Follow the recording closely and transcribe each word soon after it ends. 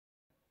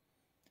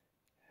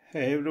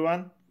Hey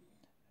everyone,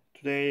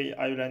 today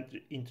I will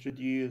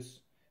introduce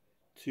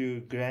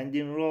to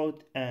Grandin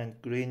Road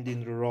and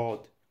Grandin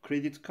Road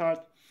Credit Card.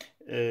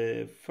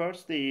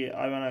 Firstly,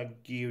 I want to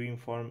give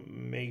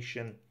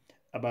information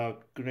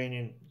about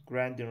Grandin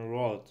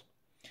Road.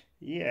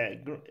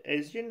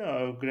 As you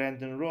know,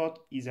 Grandin Road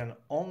is an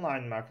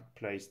online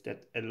marketplace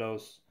that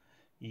allows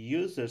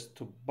users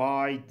to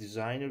buy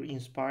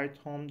designer-inspired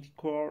home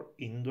decor,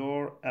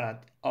 indoor and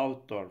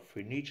outdoor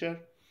furniture,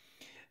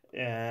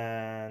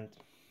 and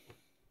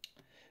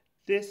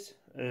this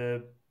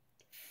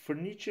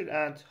furniture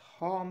and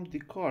home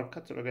decor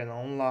catalog and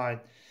online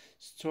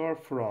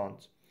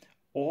storefront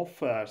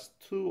offers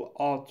two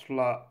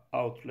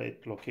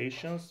outlet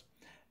locations,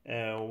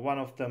 one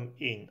of them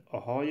in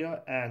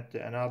Ohio and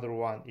another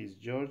one is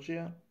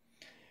Georgia.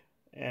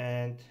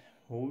 And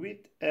with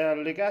a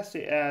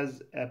legacy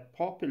as a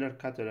popular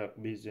catalog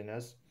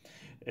business,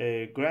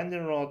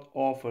 Grandin Road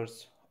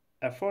offers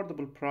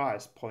affordable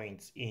price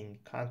points in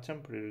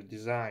contemporary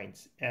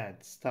designs and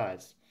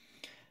styles.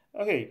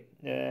 Okay,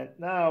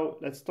 now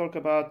let's talk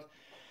about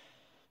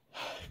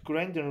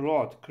Grandin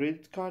Road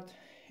credit card.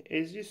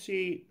 As you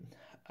see,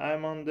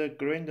 I'm on the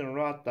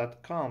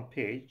grandinroad.com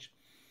page,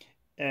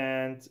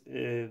 and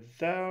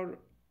there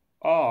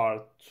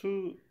are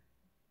two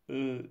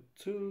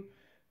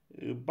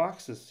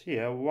boxes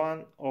here.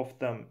 One of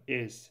them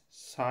is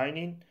sign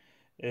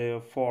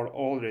in for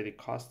already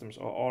customers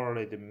or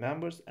already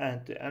members,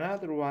 and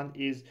another one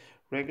is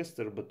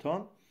register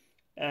button.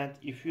 And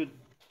if you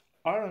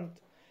aren't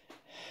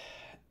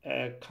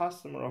a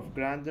customer of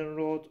Grandin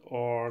Road,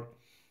 or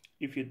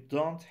if you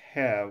don't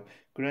have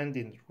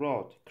Grandin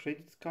Road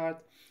credit card,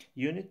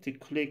 you need to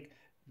click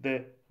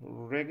the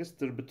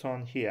register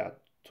button here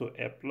to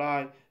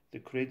apply the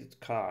credit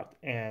card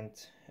and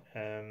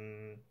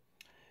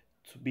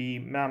to be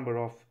member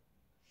of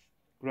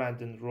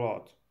Grandin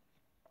Road.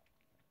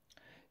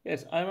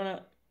 Yes, I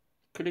wanna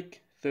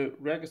click the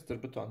register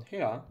button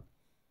here.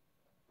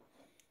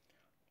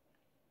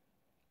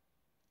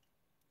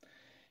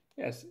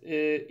 Yes,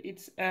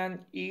 it's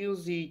an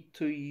easy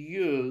to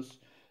use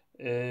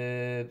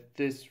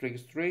this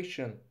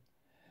registration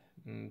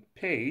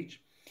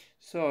page.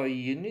 So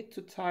you need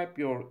to type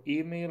your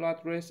email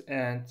address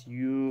and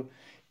you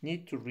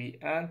need to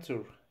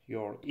re-enter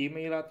your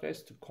email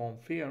address to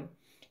confirm,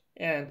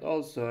 and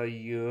also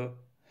you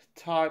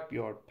type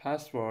your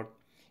password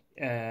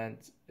and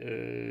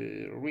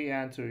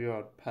re-enter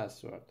your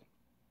password.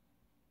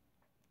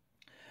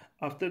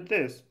 After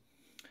this,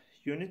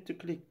 you need to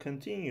click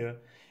continue,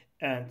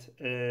 and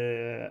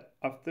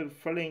after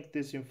filling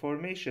this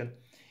information,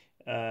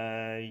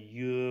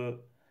 you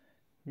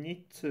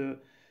need to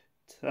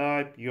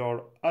type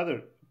your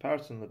other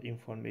personal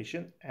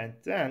information, and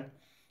then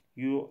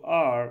you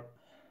are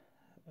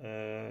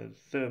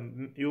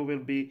you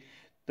will be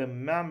the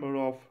member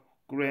of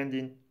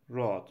Grandin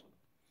Road.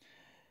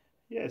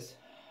 Yes,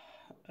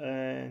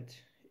 and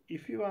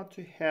if you want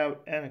to have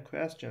any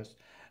questions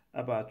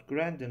about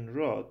Grandin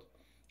Road,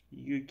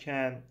 you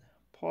can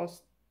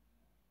post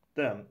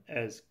them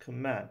as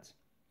comments.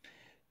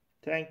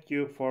 Thank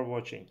you for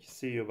watching.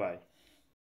 See you. Bye.